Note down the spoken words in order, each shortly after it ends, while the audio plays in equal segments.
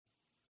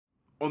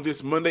on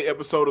this Monday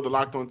episode of the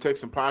Locked On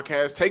Texans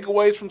podcast.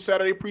 Takeaways from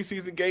Saturday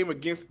preseason game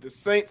against the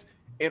Saints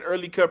and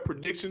early cut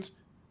predictions.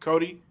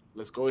 Cody,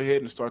 let's go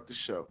ahead and start the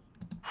show.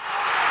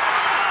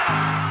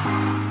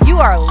 You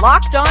are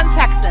Locked On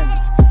Texans,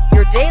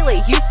 your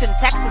daily Houston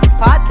Texans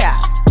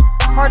podcast.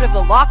 Part of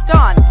the Locked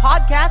On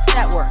Podcast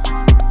Network,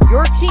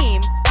 your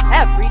team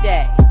every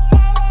day.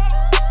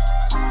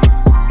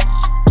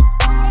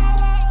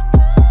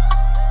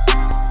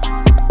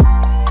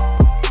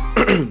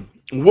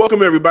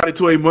 Welcome, everybody,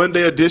 to a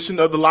Monday edition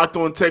of the Locked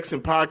On Texan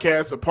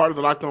podcast, a part of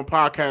the Locked On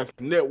Podcast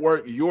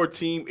Network, your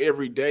team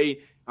every day.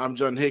 I'm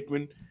John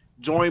Hickman,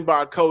 joined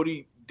by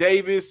Cody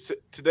Davis.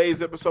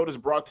 Today's episode is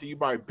brought to you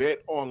by Bet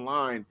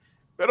Online.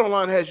 Bet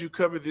Online has you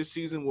covered this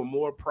season with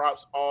more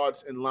props,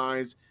 odds, and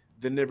lines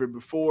than ever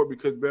before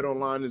because Bet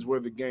Online is where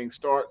the game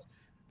starts.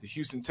 The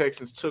Houston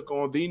Texans took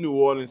on the New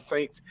Orleans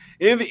Saints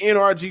in the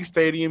NRG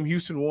Stadium.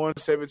 Houston won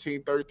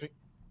 17-13,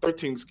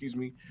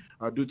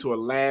 due to a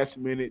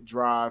last-minute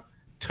drive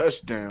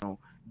touchdown.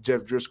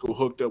 Jeff Driscoll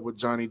hooked up with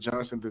Johnny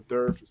Johnson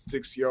III for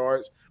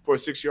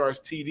 6 yards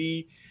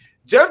TD.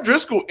 Jeff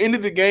Driscoll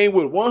ended the game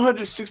with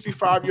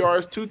 165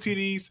 yards, 2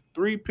 TDs,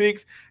 3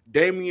 picks.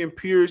 Dameon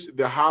Pierce,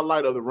 the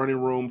highlight of the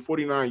running room,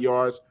 49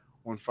 yards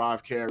on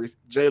 5 carries.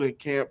 Jalen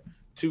Camp,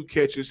 2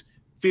 catches,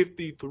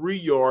 53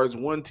 yards,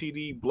 1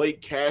 TD.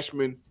 Blake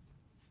Cashman,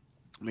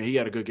 man, he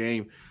had a good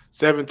game.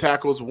 7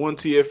 tackles, 1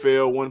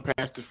 TFL, 1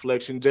 pass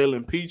deflection.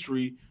 Jalen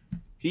Petrie,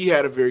 he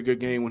had a very good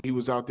game when he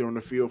was out there on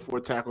the field.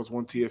 4 tackles,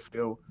 1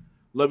 TFL.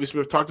 Lovie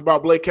Smith talked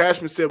about Blake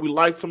Cashman, said we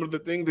liked some of the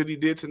things that he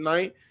did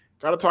tonight.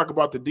 Got to talk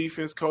about the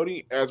defense,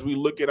 Cody, as we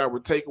look at our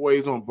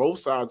takeaways on both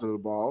sides of the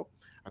ball.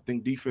 I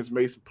think defense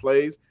made some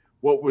plays.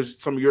 What was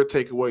some of your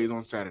takeaways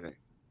on Saturday?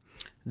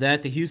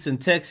 That the Houston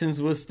Texans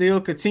will still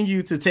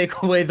continue to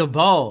take away the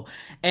ball.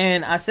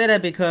 And I say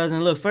that because,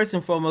 and look, first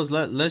and foremost,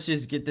 let's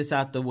just get this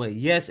out the way.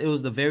 Yes, it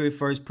was the very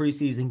first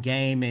preseason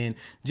game, and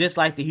just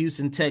like the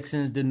Houston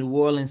Texans, the New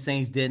Orleans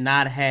Saints did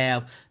not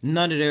have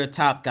none of their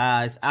top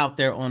guys out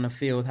there on the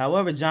field.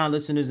 However, John,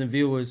 listeners and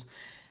viewers,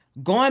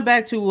 going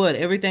back to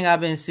everything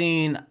I've been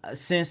seeing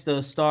since the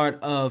start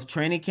of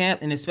training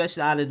camp, and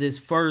especially out of this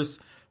first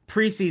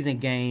preseason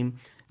game,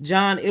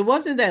 John, it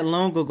wasn't that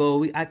long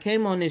ago. I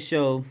came on this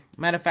show.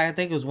 Matter of fact, I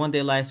think it was one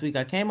day last week.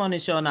 I came on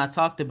this show and I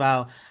talked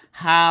about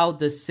how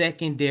the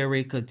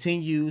secondary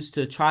continues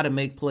to try to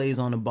make plays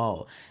on the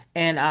ball.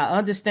 And I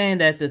understand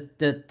that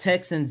the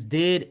Texans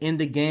did end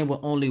the game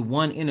with only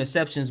 1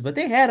 interception, but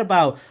they had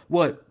about,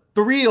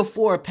 3 or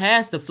 4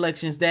 pass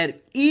deflections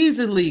that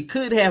easily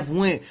could have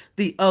went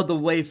the other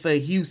way for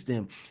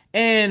Houston.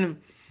 And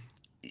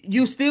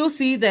you still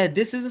see that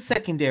this is a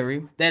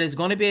secondary that is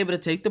going to be able to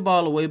take the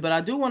ball away, but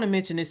I do want to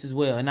mention this as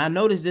well. And I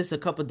noticed this a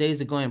couple of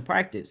days ago in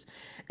practice.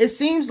 It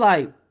seems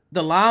like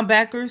the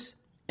linebackers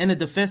and the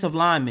defensive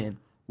linemen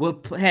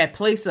had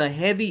placed a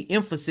heavy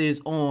emphasis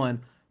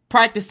on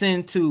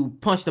practicing to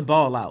punch the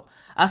ball out.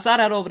 I saw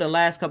that over the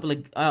last couple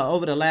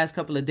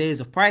of days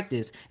of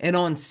practice, and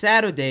on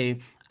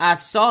Saturday, I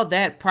saw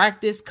that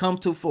practice come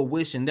to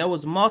fruition. There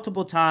was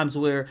multiple times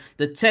where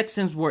the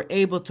Texans were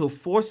able to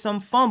force some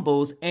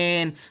fumbles,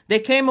 and they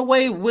came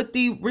away with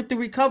the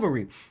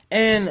recovery.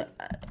 And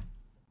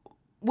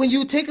when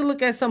you take a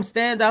look at some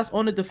standouts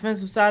on the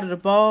defensive side of the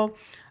ball,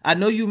 I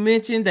know you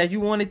mentioned that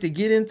you wanted to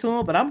get into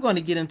them, but I'm going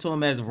to get into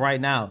them as of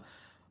right now.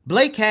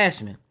 Blake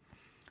Cashman.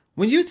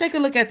 When you take a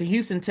look at the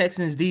Houston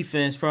Texans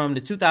defense from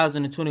the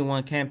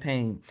 2021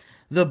 campaign,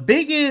 the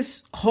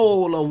biggest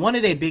hole, or one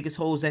of their biggest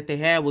holes that they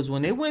had, was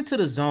when they went to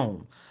the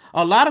zone.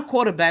 A lot of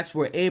quarterbacks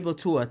were able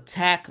to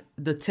attack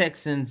the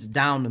Texans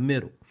down the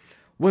middle.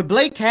 With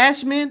Blake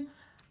Cashman,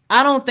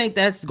 I don't think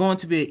that's going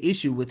to be an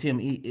issue with him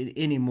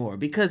anymore,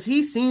 because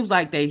he seems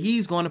like that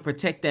he's going to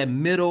protect that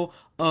middle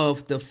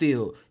of the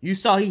field. You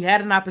saw he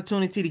had an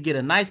opportunity to get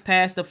a nice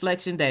pass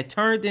deflection that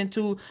turned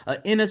into an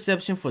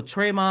interception for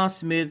Tremon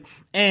Smith,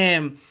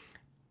 and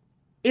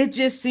it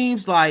just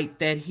seems like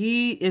that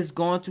he is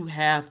going to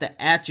have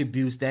the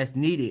attributes that's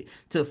needed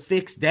to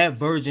fix that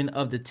version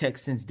of the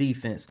Texans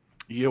defense.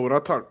 Yeah,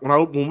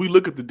 when we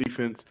look at the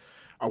defense,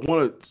 I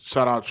want to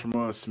shout out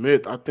Tremon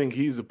Smith. I think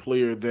he's a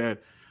player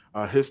that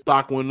his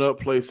stock went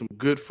up, played some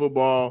good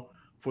football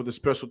for the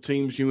special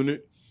teams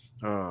unit,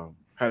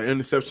 had an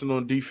interception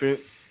on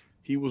defense.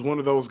 He was one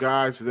of those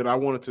guys that I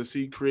wanted to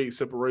see create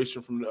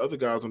separation from the other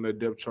guys on that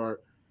depth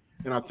chart,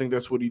 and I think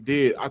that's what he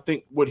did. I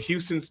think what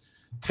Houston's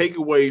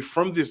takeaway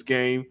from this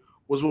game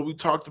was what we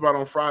talked about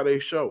on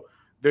Friday's show.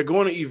 They're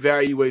going to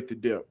evaluate the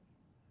depth.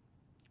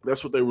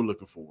 That's what they were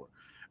looking for.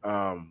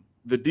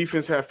 The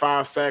defense had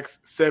 5 sacks,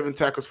 7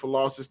 tackles for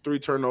losses, 3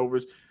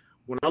 turnovers.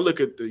 When I look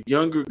at the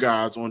younger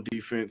guys on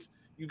defense,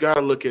 you got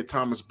to look at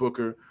Thomas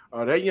Booker.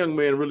 That young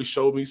man really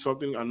showed me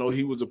something. I know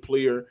he was a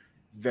player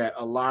that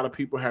a lot of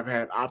people have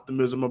had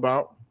optimism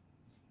about.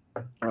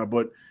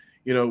 But,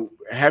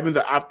 having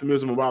the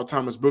optimism about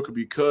Thomas Booker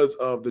because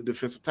of the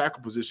defensive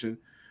tackle position,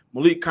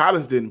 Malik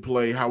Collins didn't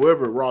play.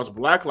 However, Ross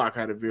Blacklock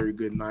had a very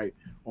good night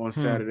on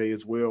Saturday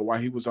as well while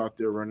he was out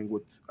there running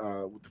with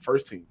the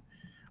first team.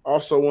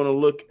 Also want to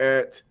look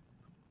at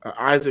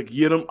Isaac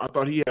Yiadom, I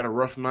thought he had a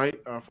rough night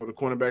for the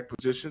cornerback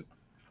position.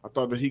 I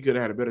thought that he could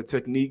have had a better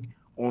technique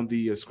on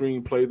the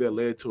screen play that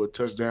led to a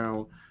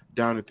touchdown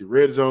down at the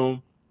red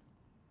zone.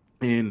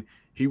 And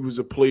he was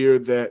a player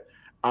that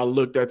I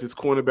looked at this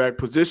cornerback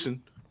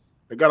position.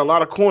 They got a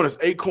lot of corners,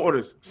 8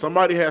 corners.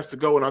 Somebody has to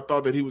go, and I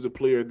thought that he was a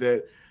player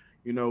that,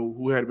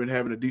 who had been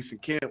having a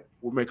decent camp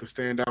would make a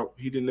standout.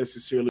 He didn't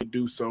necessarily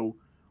do so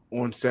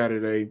on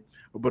Saturday.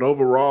 But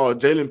overall,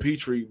 Jalen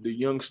Pitre, the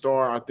young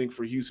star, I think,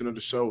 for Houston of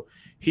the show,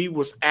 he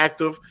was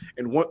active.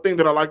 And one thing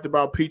that I liked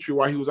about Pitre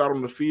while he was out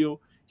on the field,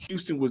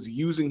 Houston was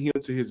using him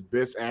to his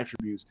best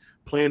attributes,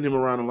 playing him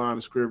around the line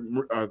of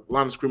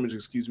scrimmage,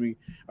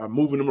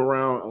 moving him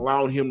around,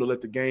 allowing him to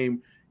let the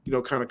game,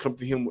 kind of come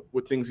to him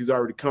with things he's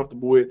already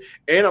comfortable with.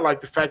 And I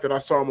like the fact that I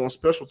saw him on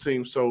special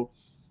teams. So,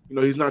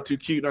 he's not too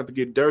cute not to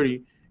get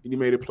dirty, and he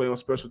made a play on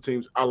special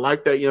teams. I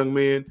like that young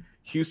man.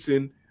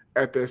 Houston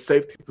at that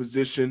safety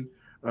position.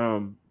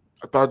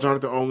 I thought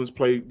Jonathan Owens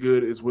played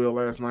good as well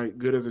last night,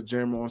 good as a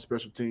jammer on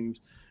special teams.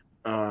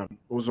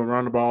 Was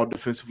around the ball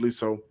defensively.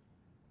 So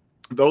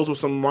those were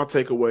some of my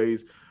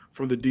takeaways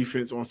from the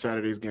defense on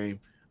Saturday's game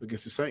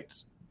against the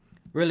Saints.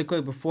 Really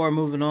quick before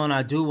moving on,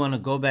 I do want to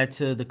go back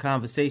to the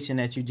conversation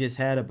that you just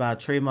had about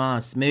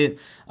Tremon Smith.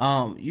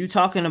 You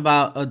talking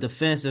about a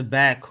defensive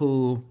back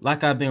who,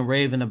 like I've been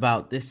raving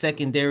about, this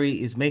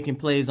secondary is making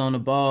plays on the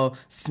ball.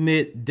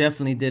 Smith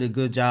definitely did a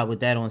good job with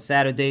that on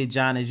Saturday.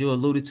 John, as you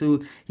alluded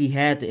to, he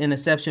had the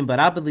interception,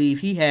 but I believe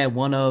he had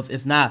one of,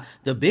 if not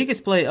the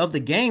biggest play of the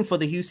game for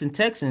the Houston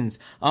Texans.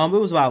 It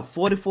was about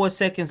 44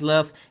 seconds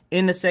left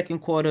in the second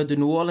quarter. The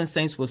New Orleans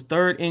Saints was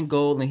third and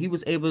goal, and he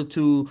was able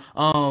to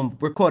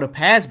record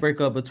a pass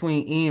breakup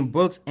between Ian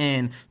Brooks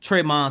and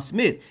Tremon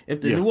Smith.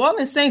 If the New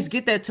Orleans Saints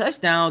get that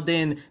touchdown,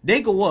 then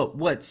they go up,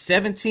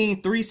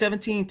 17-3,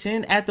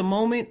 17-10 at the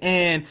moment,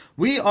 and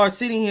we are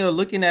sitting here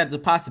looking at the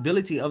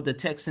possibility of the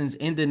Texans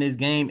ending this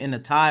game in a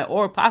tie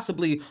or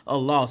possibly a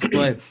loss.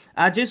 But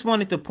I just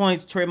wanted to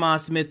point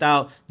Tremon Smith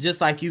out just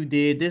like you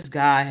did. This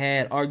guy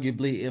had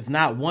arguably, if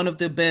not one of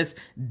the best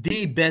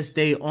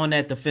day on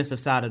that defensive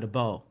side of the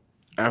ball.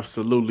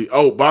 Absolutely.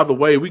 Oh, by the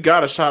way, we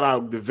got to shout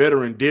out the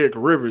veteran Derek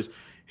Rivers.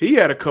 He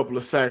had a couple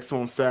of sacks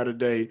on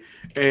Saturday,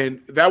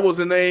 and that was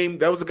a name.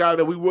 That was a guy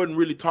that we weren't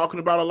really talking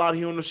about a lot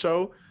here on the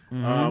show.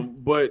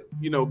 But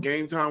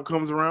game time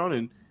comes around,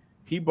 and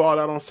he balled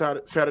out on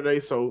Saturday.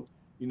 So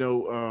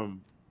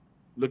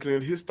looking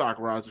at his stock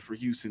rising for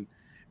Houston,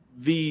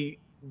 the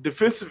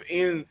defensive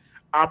end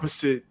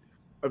opposite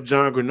of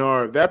John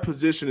Grenard, that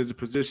position is a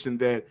position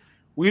that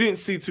we didn't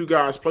see 2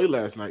 guys play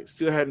last night.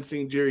 Still hadn't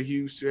seen Jerry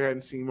Hughes. Still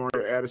hadn't seen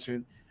Mario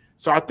Addison.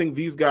 So I think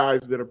these guys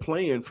that are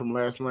playing from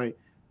last night,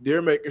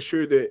 they're making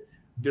sure that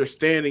they're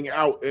standing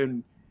out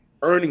and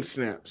earning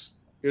snaps.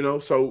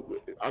 So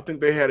I think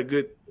they had a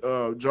good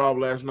job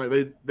last night.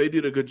 They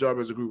did a good job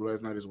as a group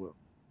last night as well.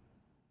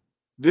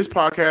 This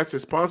podcast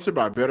is sponsored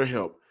by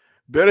BetterHelp.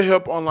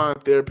 BetterHelp Online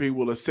Therapy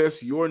will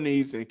assess your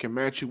needs and can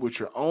match you with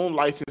your own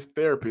licensed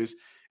therapist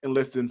in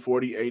less than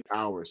 48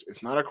 hours.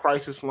 It's not a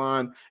crisis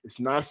line. It's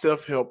not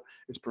self-help.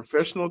 It's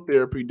professional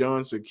therapy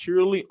done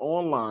securely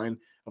online,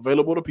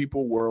 available to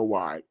people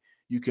worldwide.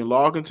 You can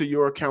log into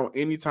your account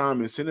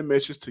anytime and send a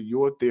message to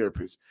your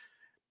therapist.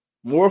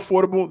 More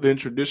affordable than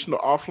traditional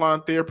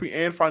offline therapy,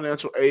 and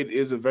financial aid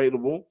is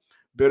available.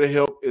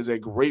 BetterHelp is a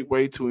great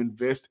way to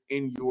invest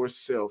in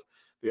yourself.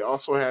 They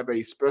also have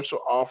a special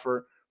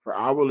offer for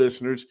our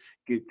listeners.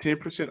 Get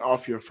 10%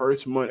 off your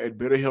first month at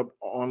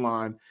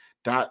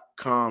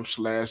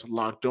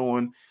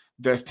BetterHelp.com/LockedOn.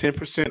 That's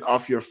 10%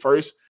 off your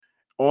first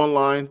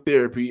online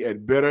therapy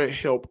at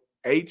BetterHelp,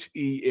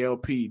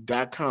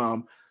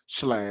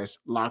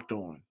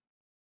 HELP.com/LockedOn.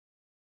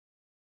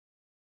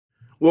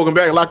 Welcome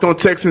back, Locked On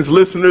Texans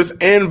listeners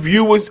and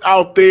viewers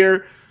out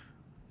there,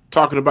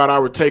 talking about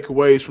our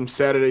takeaways from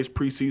Saturday's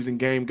preseason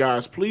game.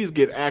 Guys, please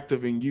get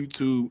active in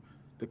YouTube,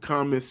 the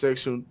comment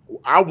section.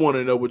 I want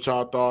to know what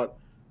y'all thought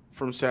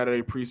from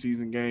Saturday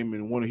preseason game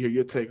and want to hear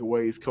your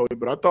takeaways, Cody.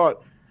 But I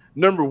thought,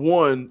 number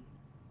one,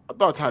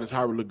 Tytus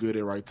Howard looked good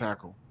at right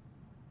tackle.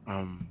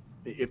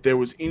 If there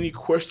was any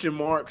question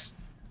marks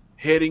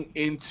heading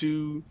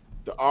into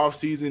the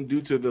offseason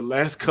due to the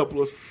last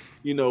couple of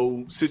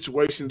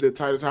situations that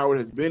Tytus Howard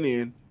has been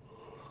in,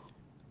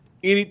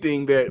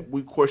 anything that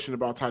we question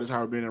about Tytus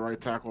Howard being a right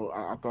tackle,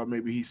 I thought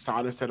maybe he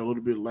silenced that a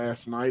little bit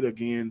last night.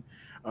 Again,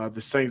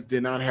 the Saints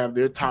did not have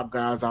their top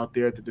guys out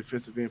there at the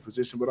defensive end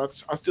position, but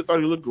I still thought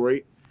he looked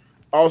great.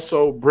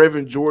 Also,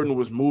 Brevin Jordan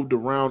was moved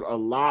around a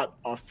lot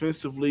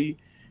offensively,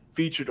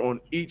 featured on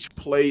each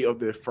play of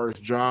their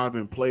first drive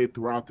and played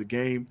throughout the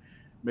game.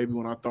 Maybe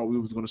when I thought we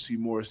was going to see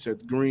more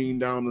Seth Green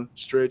down the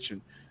stretch,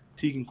 and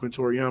Tegan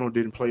Quintoriano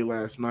didn't play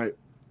last night.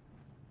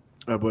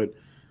 But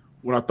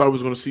when I thought we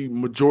was going to see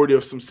majority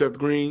of some Seth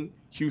Green,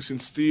 Houston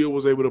still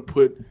was able to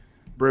put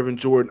Brevin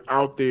Jordan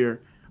out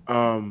there.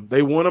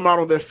 They want him out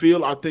on that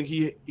field. I think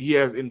he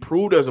has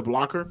improved as a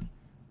blocker.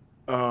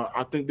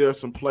 I think there are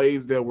some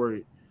plays that were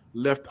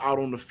left out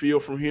on the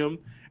field from him.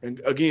 And,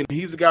 again,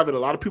 he's a guy that a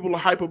lot of people are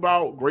hype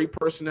about, great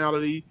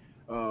personality,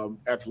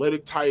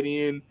 athletic tight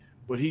end.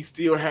 but he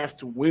still has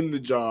to win the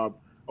job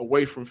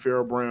away from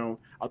Farrell Brown.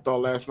 I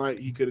thought last night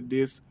he could have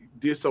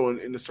did so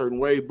in a certain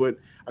way, but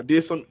I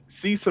did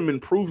see some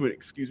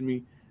improvement,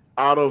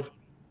 out of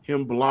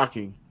him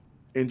blocking.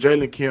 And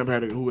Jalen Camp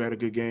who had a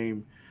good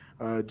game.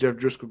 Jeff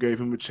Driscoll gave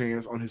him a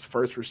chance on his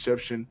first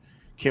reception.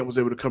 Camp was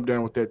able to come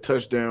down with that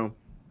touchdown.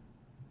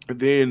 And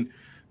then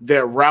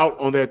that route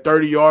on that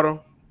 30-yarder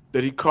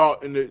that he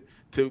caught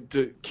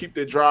to keep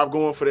that drive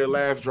going for that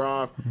last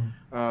drive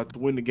to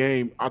win the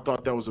game, I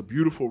thought that was a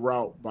beautiful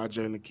route by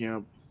Jalen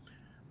Camp.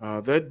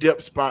 That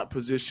depth spot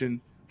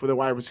position for the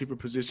wide receiver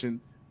position,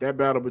 that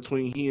battle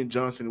between he and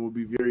Johnson will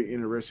be very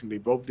interesting. They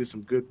both did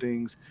some good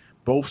things.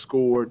 Both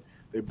scored.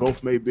 They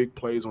both made big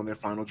plays on their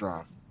final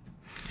drive.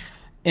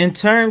 In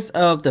terms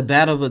of the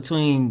battle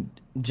between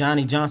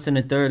Johnny Johnson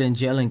III and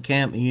Jalen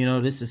Camp,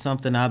 this is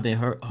something I've been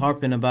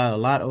harping about a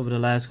lot over the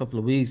last couple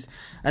of weeks.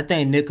 I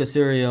think Nick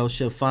Caserio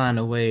should find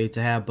a way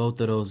to have both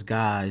of those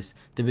guys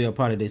to be a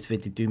part of this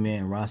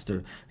 53-man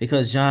roster.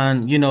 Because,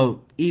 John,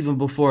 even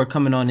before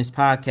coming on this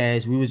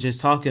podcast, we was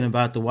just talking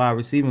about the wide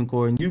receiving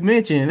core, and you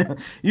mentioned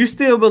you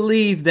still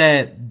believe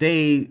that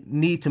they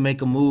need to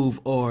make a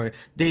move or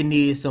they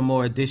need some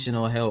more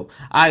additional help.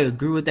 I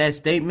agree with that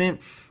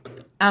statement.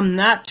 I'm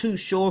not too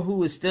sure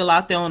who is still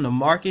out there on the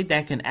market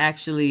that can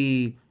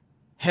actually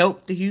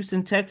help the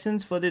Houston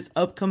Texans for this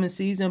upcoming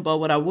season. But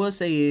what I will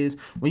say is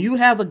when you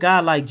have a guy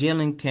like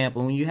Jalen Camp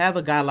and when you have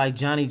a guy like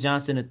Johnny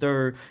Johnson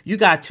III, you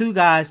got two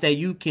guys that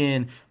you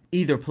can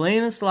either play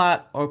in the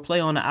slot or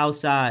play on the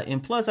outside.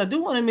 And plus, I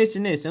do want to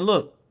mention this. And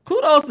look,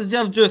 kudos to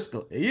Jeff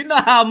Driscoll. You know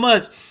how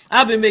much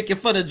I've been making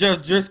fun of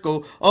Jeff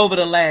Driscoll over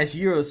the last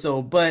year or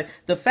so. But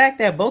the fact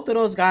that both of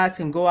those guys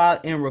can go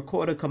out and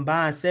record a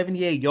combined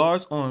 78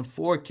 yards on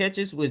 4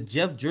 catches with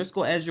Jeff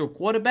Driscoll as your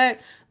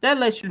quarterback, that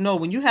lets you know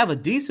when you have a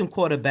decent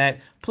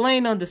quarterback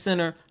playing under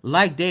center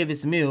like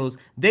Davis Mills,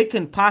 they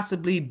can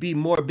possibly be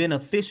more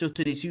beneficial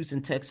to the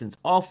Houston Texans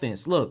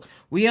offense. Look,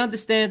 we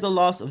understand the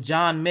loss of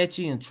John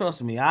Mechie, and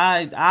trust me,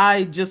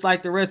 I just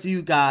like the rest of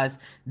you guys,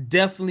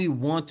 definitely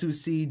want to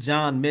see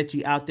John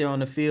Mechie out there on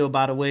the field.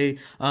 By the way,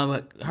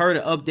 heard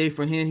an update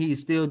from him. He is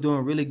still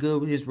doing really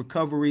good with his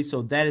recovery,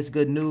 so that is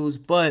good news.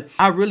 But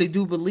I really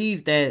do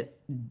believe that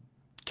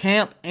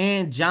Camp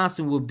and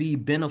Johnson will be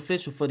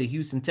beneficial for the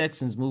Houston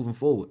Texans moving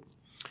forward.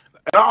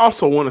 And I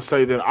also want to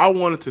say that I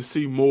wanted to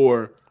see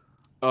more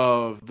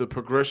of the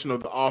progression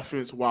of the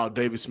offense while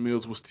Davis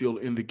Mills was still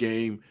in the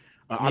game.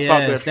 I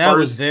thought that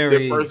was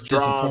very first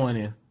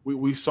disappointing. Drive,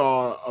 we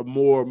saw a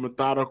more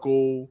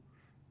methodical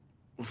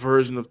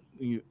version of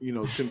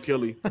Tim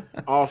Kelly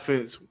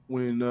offense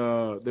when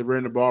they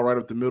ran the ball right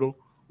up the middle,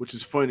 which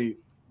is funny.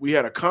 We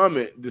had a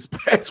comment this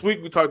past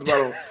week we talked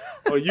about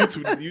on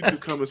YouTube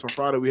comments from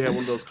Friday. We had one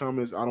of those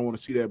comments. I don't want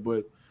to see that,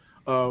 but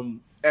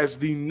as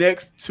the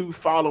next two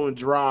following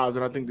drives,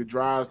 and I think the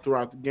drives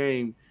throughout the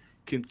game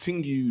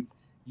continued,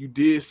 you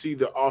did see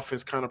the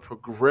offense kind of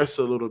progress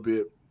a little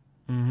bit.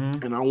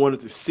 Mm-hmm. And I wanted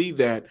to see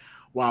that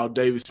while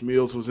Davis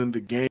Mills was in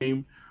the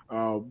game.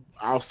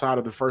 Outside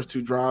of the first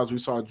two drives, we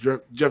saw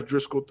Jeff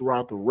Driscoll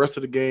throughout the rest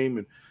of the game,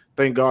 and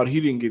thank God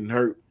he didn't get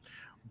hurt.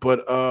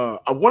 But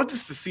I wanted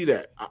us to see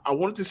that. I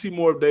wanted to see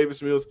more of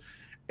Davis Mills,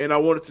 and I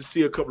wanted to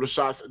see a couple of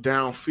shots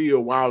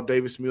downfield while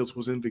Davis Mills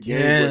was in the game.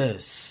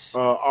 Yes.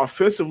 But,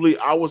 offensively,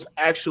 I was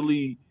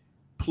actually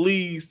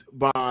pleased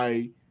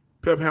by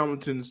Pep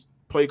Hamilton's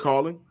play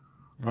calling.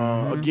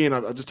 Again,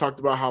 I just talked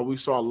about how we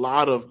saw a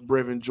lot of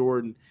Brevin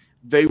Jordan.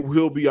 They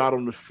will be out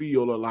on the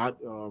field a lot.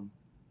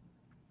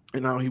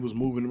 And now he was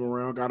moving them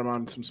around, got him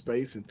out in some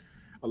space, and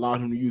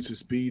allowed him to use his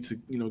speed to,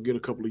 get a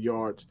couple of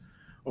yards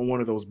on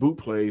one of those boot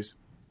plays.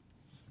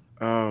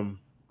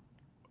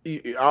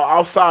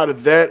 Outside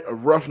of that, a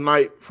rough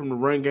night from the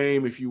run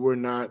game if you were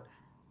not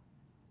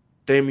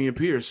Dameon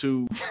Pierce,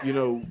 who,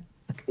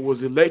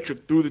 was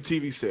electric through the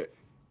TV set.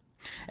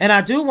 And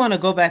I do want to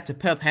go back to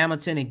Pep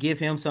Hamilton and give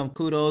him some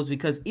kudos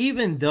because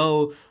even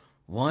though,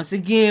 once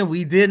again,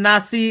 we did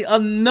not see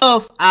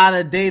enough out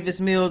of Davis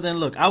Mills. And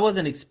look, I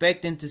wasn't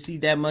expecting to see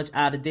that much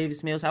out of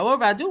Davis Mills.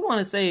 However, I do want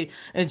to say,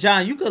 and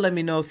John, you could let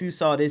me know if you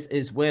saw this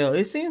as well.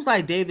 It seems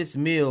like Davis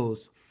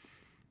Mills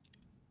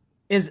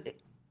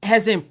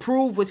has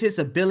improved with his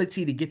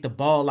ability to get the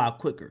ball out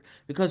quicker.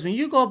 Because when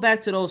you go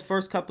back to those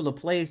first couple of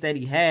plays that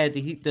he had,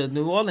 the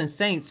New Orleans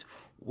Saints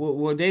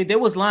they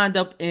was lined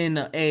up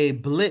in a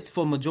blitz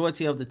for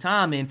majority of the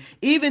time, and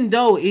even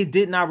though it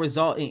did not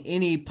result in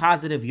any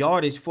positive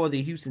yardage for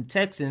the Houston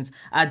Texans,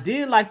 I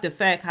did like the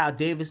fact how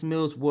Davis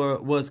Mills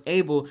was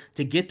able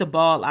to get the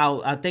ball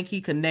out. I think he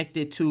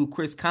connected to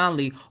Chris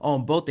Conley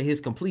on both of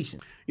his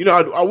completions.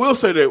 I will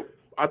say that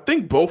I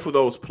think both of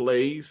those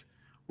plays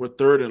were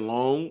 3rd and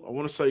long. I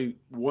want to say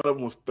one of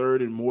them was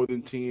 3rd and more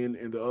than 10,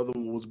 and the other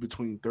one was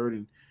between 3rd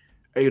and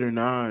 8 or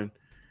 9.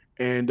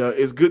 And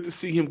it's good to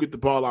see him get the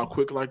ball out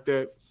quick like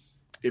that.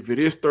 If it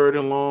is 3rd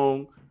and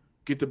long,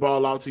 get the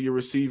ball out to your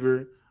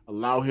receiver,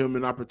 allow him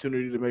an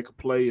opportunity to make a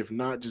play. If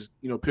not, just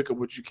pick up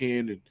what you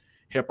can and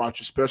help out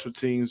your special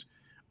teams.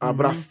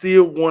 But I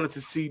still wanted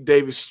to see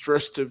Davis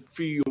stretch the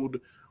field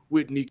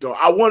with Nico.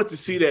 I wanted to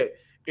see that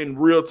in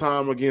real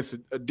time against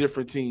a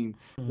different team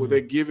where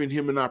they're giving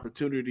him an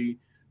opportunity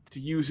to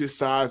use his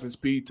size and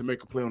speed to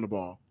make a play on the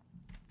ball.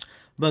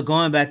 But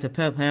going back to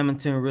Pep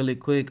Hamilton really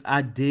quick,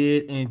 I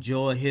did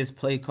enjoy his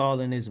play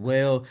calling as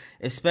well,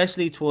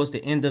 especially towards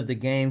the end of the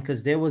game,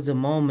 because there was a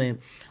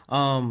moment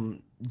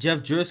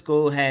Jeff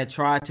Driscoll had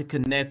tried to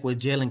connect with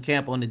Jalen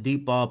Camp on the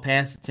deep ball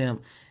pass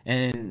attempt,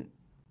 and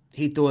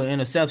he threw an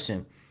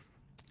interception.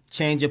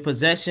 Change of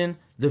possession,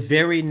 the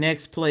very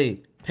next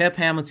play, Pep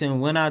Hamilton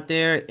went out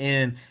there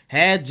and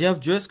had Jeff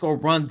Driscoll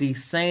run the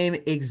same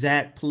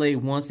exact play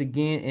once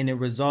again, and it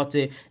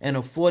resulted in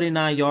a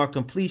 49-yard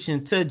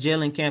completion to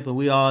Jalen Camp. And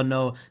we all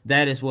know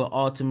that is what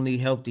ultimately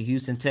helped the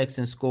Houston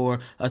Texans score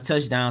a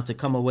touchdown to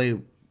come away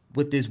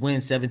with this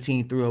win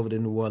 17-3 over the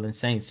New Orleans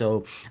Saints.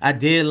 So I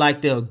did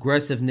like the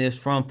aggressiveness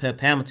from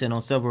Pep Hamilton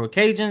on several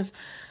occasions.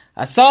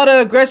 I saw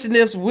the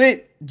aggressiveness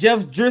with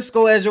Jeff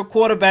Driscoll as your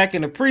quarterback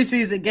in the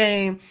preseason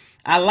game.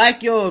 I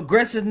like your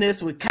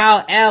aggressiveness with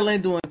Kyle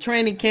Allen doing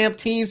training camp,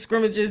 team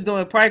scrimmages,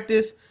 doing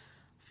practice.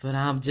 But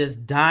I'm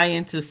just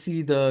dying to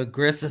see the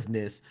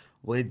aggressiveness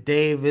with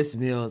Davis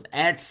Mills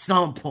at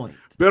some point.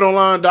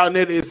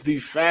 BetOnline.net is the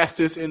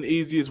fastest and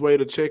easiest way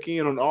to check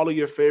in on all of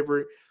your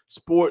favorite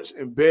sports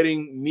and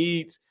betting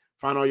needs.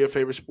 Find all your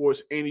favorite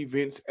sports and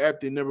events at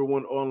the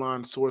 #1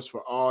 online source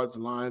for odds,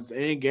 lines,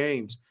 and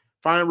games.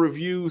 Find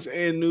reviews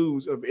and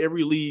news of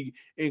every league,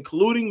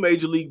 including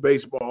Major League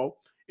Baseball,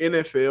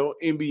 NFL,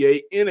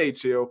 NBA,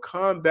 NHL,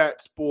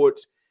 combat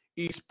sports,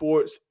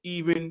 esports,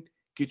 even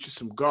get you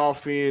some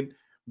golf in.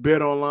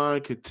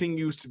 BetOnline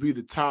continues to be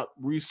the top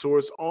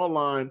resource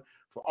online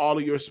for all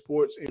of your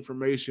sports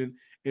information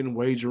and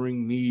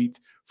wagering needs,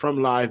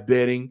 from live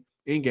betting,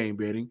 in-game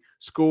betting,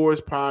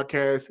 scores,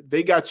 podcasts.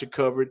 They got you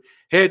covered.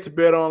 Head to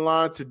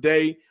BetOnline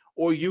today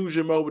or use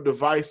your mobile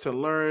device to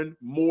learn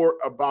more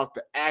about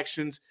the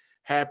actions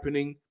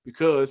happening,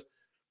 because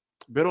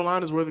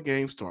BetOnline is where the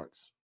game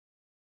starts.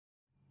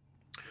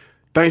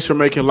 Thanks for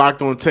making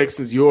Locked On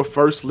Texans your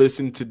first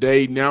listen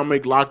today. Now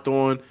make Locked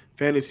On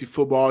Fantasy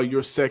Football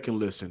your second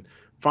listen.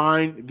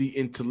 Find the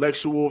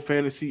intellectual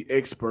fantasy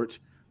expert,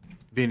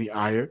 Vinny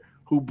Iyer,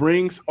 who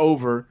brings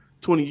over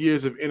 20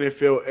 years of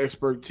NFL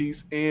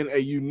expertise and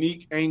a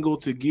unique angle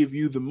to give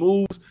you the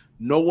moves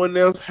no one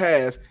else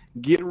has.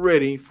 Get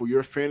ready for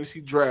your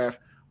fantasy draft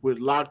with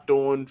Locked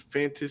On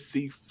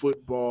Fantasy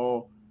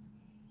Football.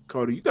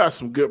 Cody, you got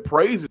some good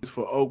praises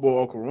for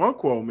Ogbo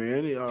Okoronkwo,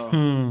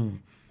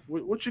 man.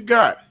 What you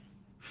got?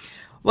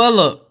 Well,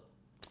 look,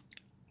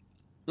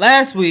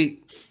 last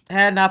week I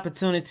had an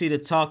opportunity to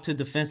talk to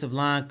defensive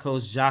line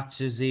coach Jacques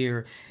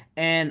Chazier,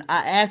 and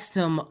I asked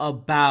him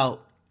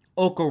about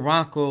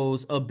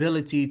Okoronkwo's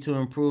ability to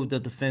improve the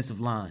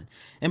defensive line.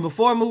 And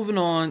before moving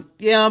on,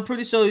 I'm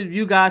pretty sure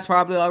you guys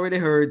probably already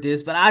heard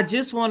this, but I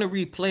just want to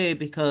replay it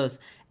because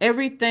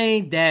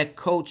everything that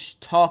coach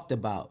talked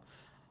about,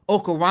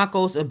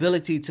 Okoronkwo's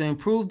ability to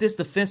improve this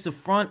defensive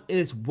front,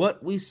 is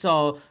what we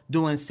saw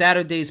during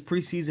Saturday's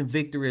preseason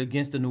victory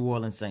against the New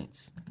Orleans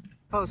Saints.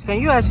 Coach, can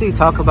you actually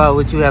talk about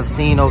what you have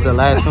seen over the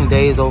last few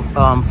days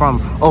from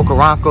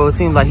Okoronkwo? It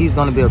seems like he's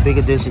going to be a big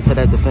addition to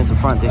that defensive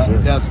front this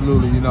year.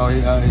 Absolutely. When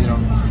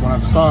I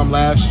saw him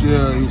last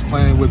year, he was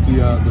playing with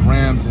the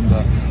Rams, and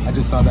I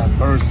just saw that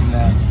burst and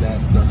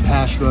that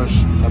pass rush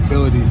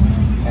ability,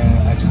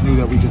 and I just knew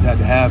that we just had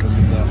to have him.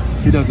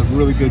 And he does a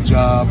really good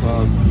job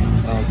of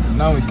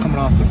not only coming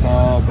off the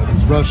ball, but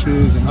his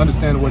rushes and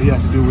understanding what he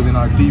has to do within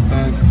our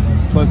defense.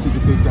 Plus, he's a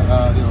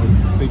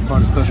big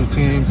part of special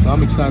teams. So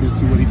I'm excited to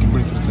see what he can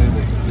bring to the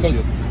table this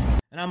year.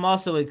 And I'm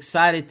also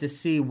excited to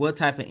see what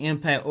type of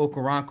impact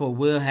Okoronkwo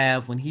will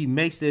have when he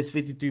makes this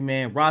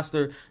 53-man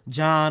roster.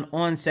 John,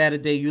 on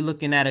Saturday, you're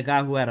looking at a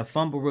guy who had a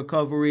fumble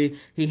recovery,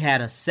 he had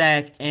a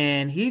sack,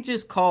 and he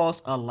just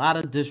caused a lot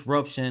of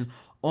disruption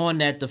on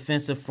that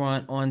defensive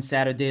front on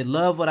Saturday.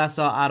 Love what I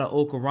saw out of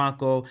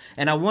Okoronkwo,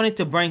 and I wanted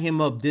to bring him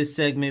up this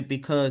segment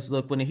because,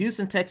 look, when the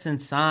Houston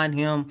Texans signed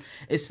him,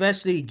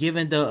 especially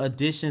given the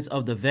additions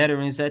of the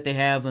veterans that they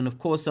have, and of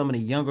course some of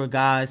the younger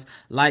guys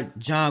like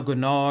John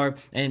Grenard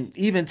and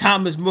even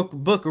Thomas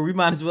Booker, we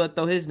might as well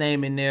throw his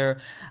name in there.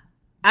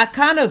 I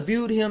kind of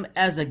viewed him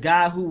as a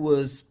guy who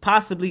was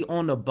possibly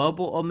on the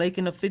bubble of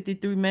making a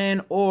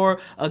 53-man, or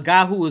a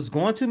guy who was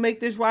going to make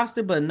this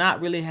roster but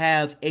not really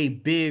have a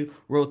big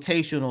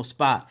rotational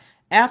spot.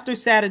 After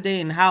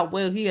Saturday and how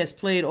well he has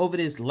played over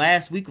this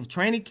last week of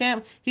training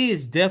camp, he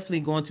is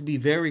definitely going to be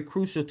very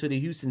crucial to the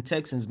Houston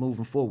Texans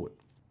moving forward.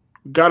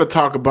 Got to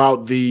talk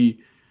about the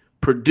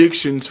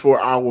predictions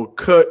for our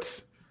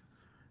cuts.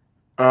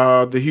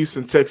 The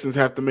Houston Texans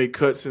have to make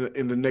cuts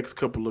in the next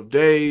couple of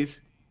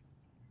days.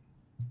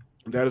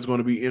 That is going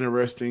to be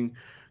interesting.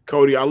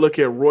 Cody, I look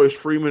at Royce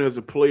Freeman as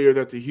a player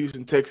that the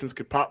Houston Texans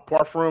could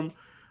part from.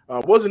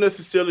 Wasn't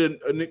necessarily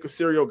a Nick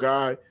Caserio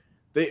guy.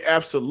 They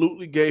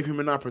absolutely gave him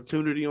an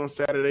opportunity on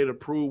Saturday to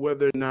prove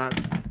whether or not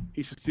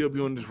he should still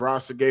be on this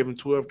roster. Gave him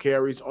 12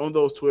 carries. On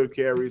those 12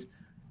 carries,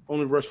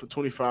 only rushed for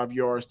 25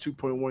 yards,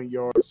 2.1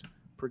 yards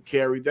per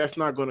carry. That's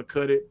not going to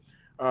cut it.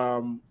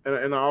 And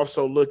I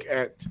also look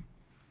at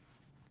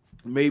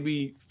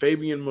maybe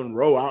Fabian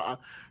Monroe.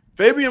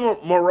 Fabian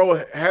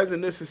Monroe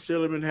hasn't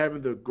necessarily been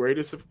having the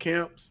greatest of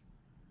camps.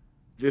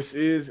 This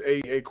is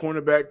a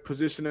cornerback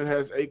position that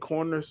has 8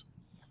 corners.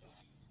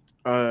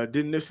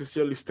 Didn't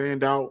necessarily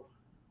stand out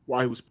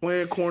while he was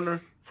playing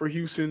corner for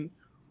Houston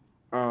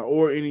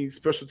or any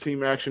special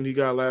team action he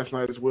got last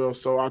night as well.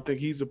 So I think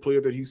he's a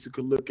player that Houston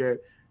could look at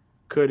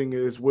cutting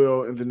as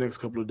well in the next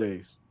couple of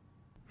days.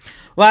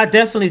 Well, I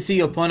definitely see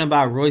your point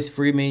about Royce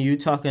Freeman. You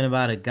talking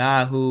about a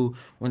guy who,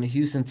 when the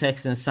Houston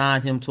Texans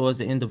signed him towards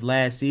the end of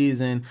last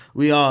season,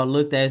 we all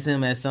looked at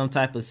him as some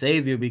type of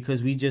savior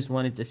because we just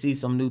wanted to see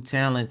some new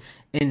talent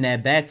in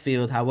that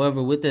backfield.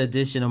 However, with the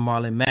addition of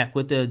Marlon Mack,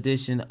 with the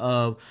addition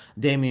of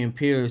Dameon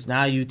Pierce,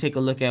 now you take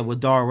a look at what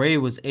Dare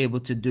was able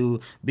to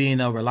do,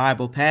 being a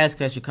reliable pass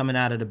catcher coming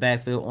out of the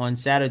backfield on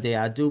Saturday.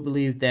 I do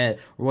believe that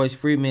Royce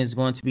Freeman is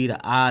going to be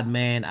the odd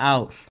man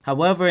out.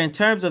 However, in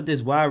terms of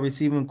this wide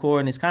receiving core,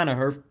 and it's kind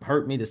of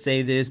hurt me to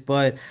say this,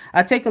 but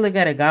I take a look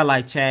at a guy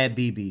like Chad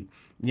Beebe.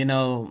 You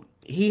know,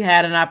 he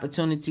had an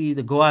opportunity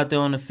to go out there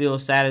on the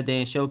field Saturday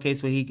and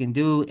showcase what he can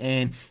do,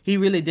 and he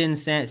really didn't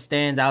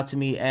stand out to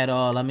me at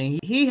all. I mean,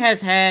 he has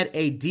had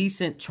a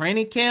decent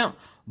training camp,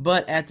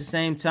 but at the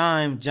same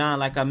time, John,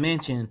 like I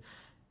mentioned,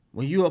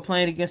 when you are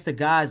playing against the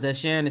guys that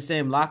share in the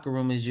same locker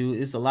room as you,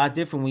 it's a lot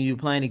different when you're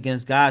playing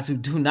against guys who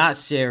do not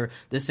share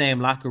the same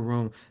locker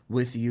room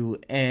with you.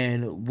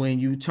 And when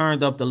you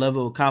turned up the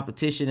level of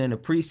competition in the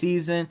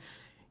preseason,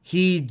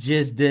 he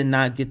just did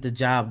not get the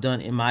job done,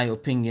 in my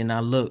opinion.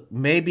 Now, look,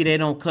 maybe they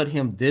don't cut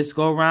him this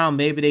go-round.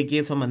 Maybe they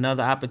give him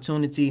another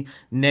opportunity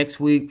next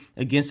week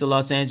against the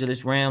Los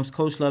Angeles Rams.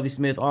 Coach Lovie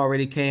Smith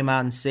already came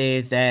out and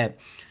said that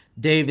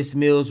Davis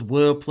Mills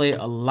will play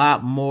a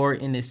lot more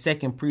in the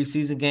second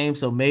preseason game,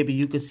 so maybe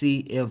you could see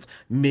if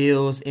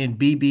Mills and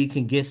BB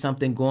can get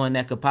something going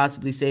that could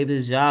possibly save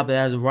his job. But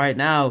as of right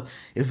now,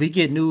 if we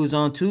get news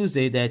on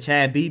Tuesday that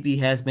Chad Beebe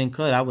has been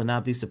cut, I would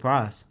not be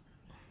surprised.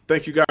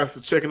 Thank you guys for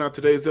checking out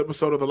today's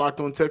episode of the Locked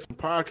On Texans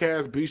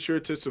podcast. Be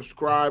sure to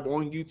subscribe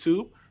on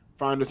YouTube.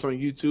 Find us on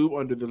YouTube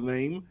under the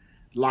name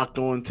Locked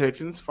On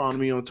Texans. Follow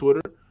me on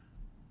Twitter,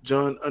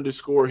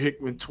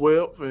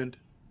 John_Hickman12, and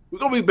we're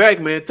going to be back,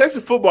 man.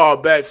 Texas football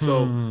back,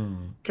 so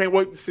can't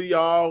wait to see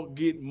y'all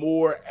get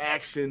more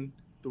action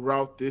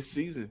throughout this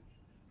season.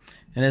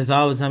 And as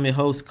always, I'm your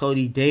host,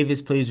 Cody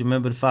Davis. Please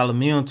remember to follow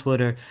me on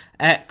Twitter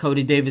at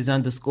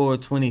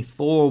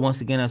CodyDavis_24.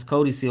 Once again, that's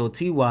Cody,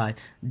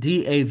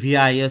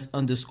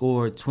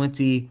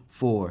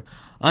 COTYDAVIS_24.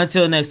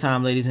 Until next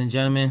time, ladies and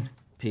gentlemen,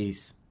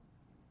 peace.